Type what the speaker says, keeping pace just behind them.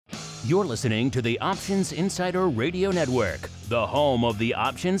You're listening to the Options Insider Radio Network, the home of the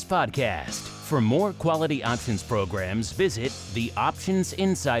Options Podcast. For more quality options programs, visit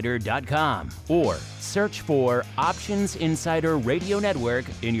theoptionsinsider.com or search for Options Insider Radio Network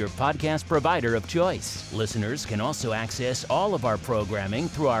in your podcast provider of choice. Listeners can also access all of our programming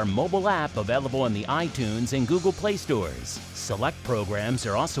through our mobile app available in the iTunes and Google Play stores. Select programs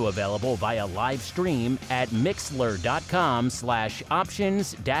are also available via live stream at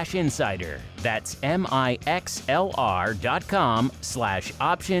mixlr.com/options-insider. That's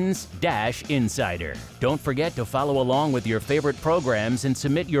mixlr.com/options-insider. Don't forget to follow along with your favorite programs and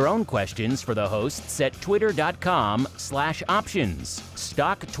submit your own questions for the hosts at twitter.com/options,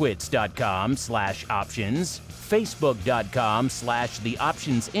 stocktwits.com/options,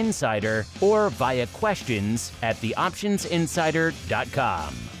 facebook.com/theoptionsinsider, or via questions at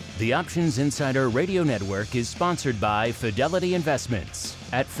theoptionsinsider.com. The Options Insider Radio Network is sponsored by Fidelity Investments.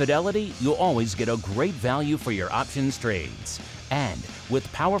 At Fidelity, you'll always get a great value for your options trades. And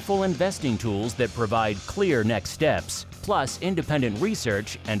with powerful investing tools that provide clear next steps, plus independent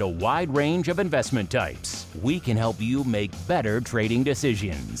research and a wide range of investment types, we can help you make better trading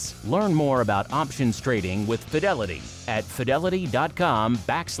decisions. Learn more about options trading with Fidelity at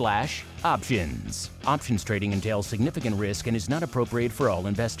fidelity.com/options. Options trading entails significant risk and is not appropriate for all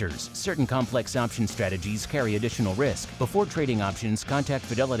investors. Certain complex option strategies carry additional risk. Before trading options, contact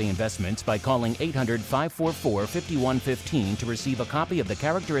Fidelity Investments by calling 800-544-5115 to receive a copy of the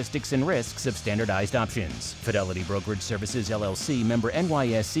characteristics and risks of standardized options. Fidelity Brokerage Services, LLC, member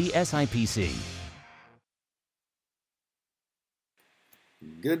NYSE SIPC.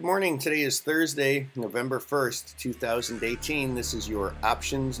 Good morning. Today is Thursday, November 1st, 2018. This is your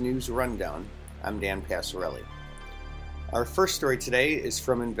Options News Rundown. I'm Dan Passarelli. Our first story today is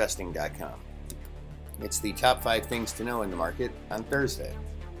from Investing.com. It's the top 5 things to know in the market on Thursday.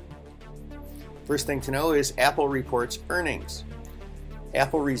 First thing to know is Apple reports earnings.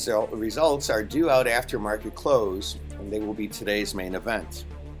 Apple results are due out after market close, and they will be today's main event.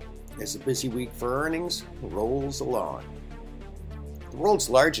 As a busy week for earnings rolls along. The world's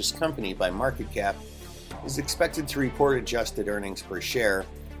largest company by market cap is expected to report adjusted earnings per share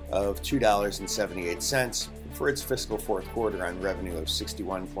of $2.78 for its fiscal fourth quarter on revenue of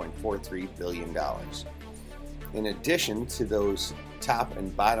 $61.43 billion. In addition to those top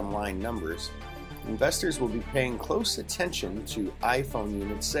and bottom line numbers, investors will be paying close attention to iPhone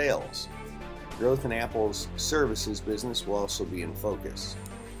unit sales. Growth in Apple's services business will also be in focus.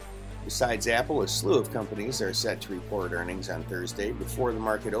 Besides Apple, a slew of companies are set to report earnings on Thursday. Before the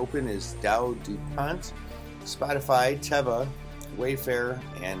market open is Dow DuPont, Spotify, Teva, Wayfair,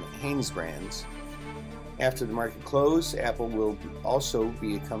 and Hanesbrands. After the market close, Apple will also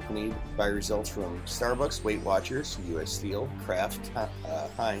be accompanied by results from Starbucks, Weight Watchers, U.S. Steel, Kraft,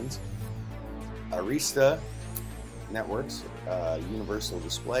 Heinz, Arista Networks, Universal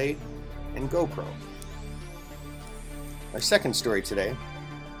Display, and GoPro. Our second story today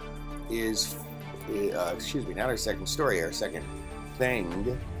is, not our second story, our second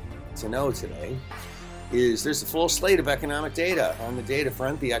thing to know today is there's a full slate of economic data. On the data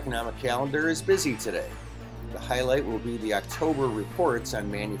front, the economic calendar is busy today. The highlight will be the October reports on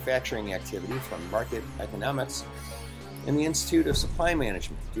manufacturing activity from Market Economics and the Institute of Supply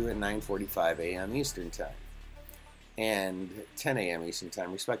Management, due at 9:45 a.m. Eastern Time and 10 a.m. Eastern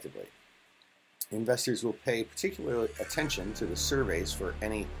Time, respectively. Investors will pay particular attention to the surveys for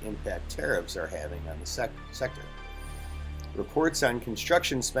any impact tariffs are having on the sector. Reports on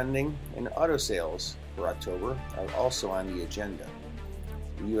construction spending and auto sales for October are also on the agenda.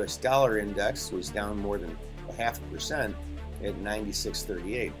 The U.S. dollar index was down more than 0.5% at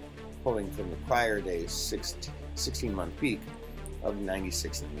 96.38, pulling from the prior day's 16-month peak of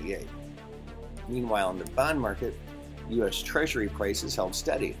 96.98. Meanwhile, in the bond market, U.S. Treasury prices held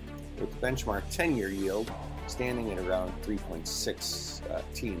steady, with the benchmark 10-year yield standing at around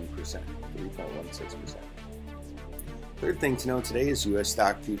 3.16%. Third thing to know today is U.S.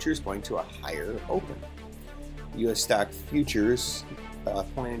 stock futures point to a higher open. U.S. stock futures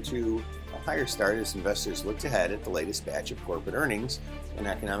point to a higher start as investors looked ahead at the latest batch of corporate earnings and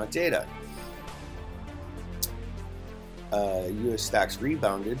economic data. U.S. stocks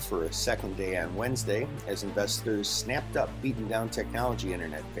rebounded for a second day on Wednesday as investors snapped up beaten down technology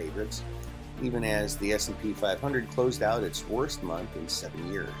internet favorites, even as the S&P 500 closed out its worst month in 7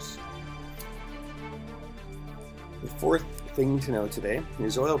 years. The fourth thing to know today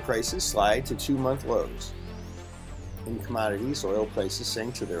is oil prices slide to 2-month lows. In commodities, oil prices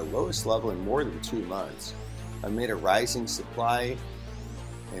sank to their lowest level in more than 2 months, amid a rising supply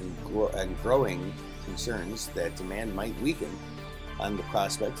and growing concerns that demand might weaken on the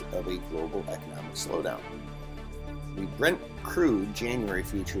prospect of a global economic slowdown. The Brent crude January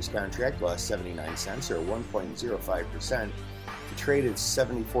futures contract lost 79 cents, or 1.05%, to trade at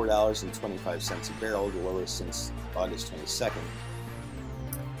 $74.25 a barrel, the lowest since August 22nd.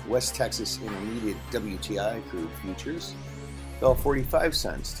 West Texas Intermediate WTI crude futures fell 45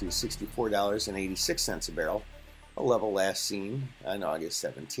 cents to $64.86 a barrel, a level last seen on August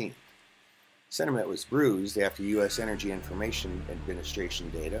 17th. Sentiment was bruised after U.S. Energy Information Administration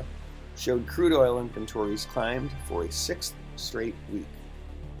data showed crude oil inventories climbed for a sixth straight week.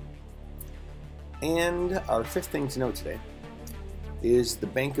 And our fifth thing to note today is the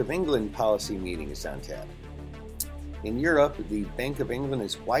Bank of England policy meeting is on tap. In Europe, the Bank of England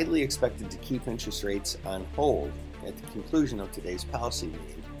is widely expected to keep interest rates on hold at the conclusion of today's policy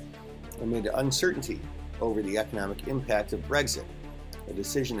meeting, amid uncertainty over the economic impact of Brexit. The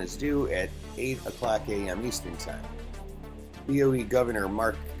decision is due at 8 o'clock a.m. Eastern Time. BOE Governor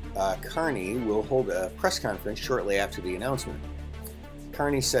Mark Carney will hold a press conference shortly after the announcement.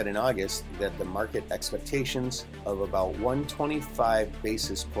 Carney said in August that the market expectations of about 125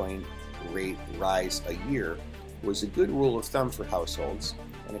 basis point rate rise a year was a good rule of thumb for households,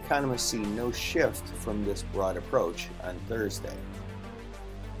 and economists see no shift from this broad approach on Thursday.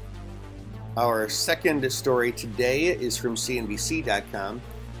 Our second story today is from CNBC.com.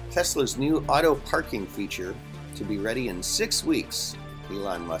 Tesla's new auto parking feature to be ready in 6 weeks,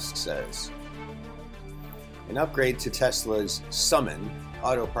 Elon Musk says. An upgrade to Tesla's Summon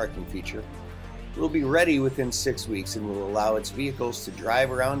auto parking feature will be ready within 6 weeks and will allow its vehicles to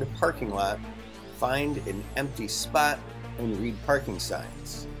drive around a parking lot, find an empty spot, and read parking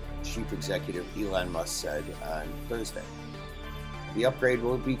signs, Chief Executive Elon Musk said on Thursday. The upgrade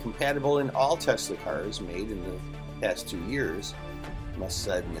will be compatible in all Tesla cars made in the past 2 years, Musk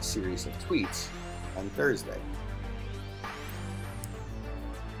said in a series of tweets on Thursday.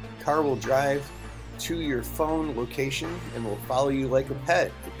 The car will drive to your phone location and will follow you like a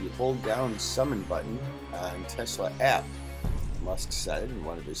pet if you hold down the Summon button on Tesla app, Musk said in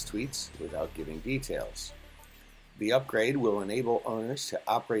one of his tweets without giving details. The upgrade will enable owners to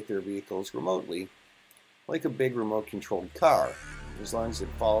operate their vehicles remotely like a big remote-controlled car, as long as it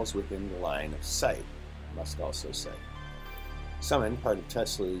falls within the line of sight, Musk also said. Summon, part of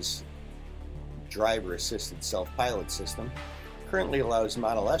Tesla's driver-assisted self-pilot system, currently allows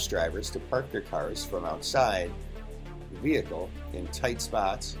Model S drivers to park their cars from outside the vehicle in tight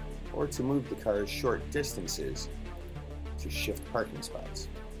spots or to move the cars short distances to shift parking spots.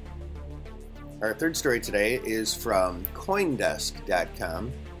 Our third story today is from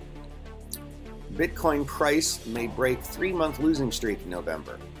Coindesk.com. Bitcoin price may break 3-month losing streak in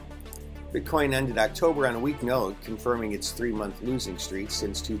November. Bitcoin ended October on a weak note, confirming its 3-month losing streak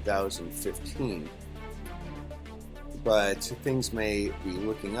since 2015. But things may be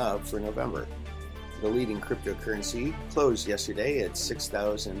looking up for November. The leading cryptocurrency closed yesterday at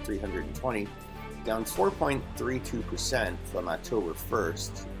 $6,320, down 4.32% from October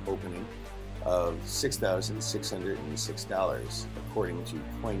 1st opening of $6,606, according to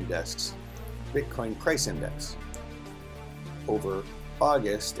Coindesk's Bitcoin Price Index. Over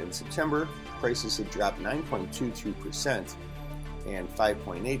August and September, prices had dropped 9.22% and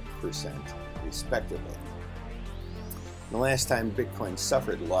 5.8%, respectively. The last time Bitcoin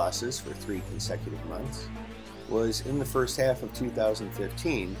suffered losses for 3 consecutive months was in the first half of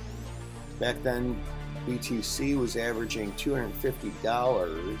 2015. Back then, BTC was averaging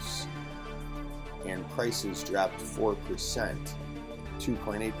 $250 and prices dropped 4%.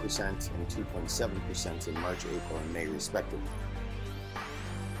 2.8% and 2.7% in March, April, and May, respectively.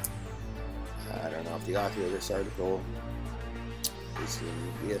 I don't know if the author of this article is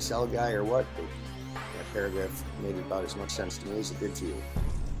an ESL guy or what, but that paragraph made about as much sense to me as it did to you.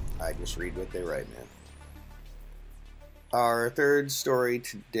 I just read what they write, man. Our third story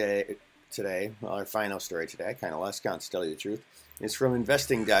today, well, our final story today, I kind of lost count to tell you the truth, is from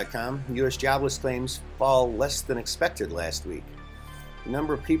Investing.com. U.S. jobless claims fall less than expected last week. The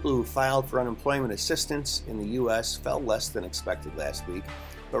number of people who filed for unemployment assistance in the U.S. fell less than expected last week,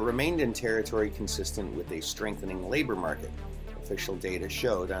 but remained in territory consistent with a strengthening labor market, official data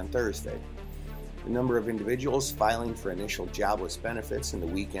showed on Thursday. The number of individuals filing for initial jobless benefits in the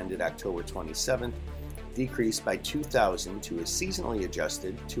week ended October 27th decreased by 2,000 to a seasonally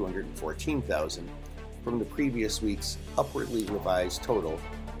adjusted 214,000 from the previous week's upwardly revised total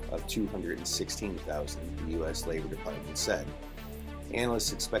of 216,000, the U.S. Labor Department said.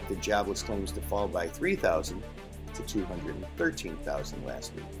 Analysts expected jobless claims to fall by 3,000 to 213,000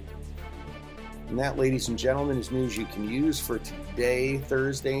 last week. And that, ladies and gentlemen, is news you can use for today,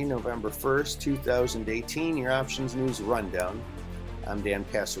 Thursday, November 1st, 2018, your Options News Rundown. I'm Dan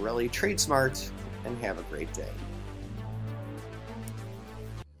Passarelli. Trade smart and have a great day.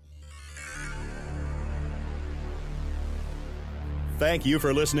 Thank you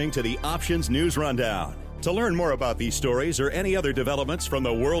for listening to the Options News Rundown. To learn more about these stories or any other developments from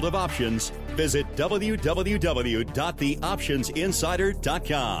the world of options, visit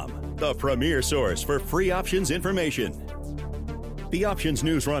www.theoptionsinsider.com, the premier source for free options information. The Options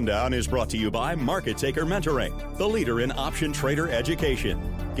News Rundown is brought to you by Market Taker Mentoring, the leader in option trader education.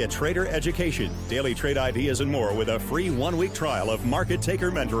 Get trader education, daily trade ideas, and more with a free 1-week trial of Market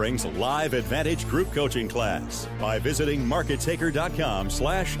Taker Mentoring's live Advantage group coaching class by visiting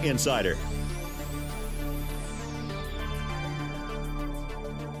markettaker.com/insider.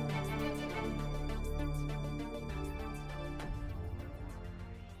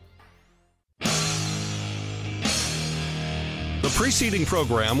 The preceding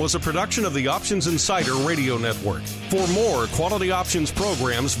program was a production of the Options Insider Radio Network. For more quality options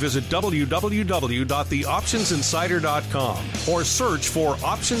programs, visit www.theoptionsinsider.com or search for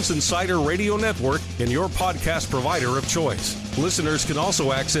Options Insider Radio Network in your podcast provider of choice. Listeners can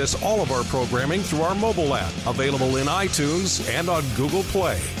also access all of our programming through our mobile app, available in iTunes and on Google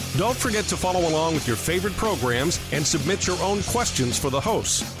Play. Don't forget to follow along with your favorite programs and submit your own questions for the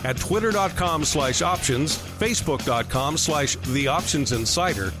hosts at twitter.com/options,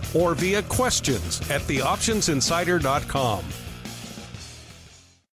 facebook.com/theoptionsinsider, or via questions at theoptionsinsider.com.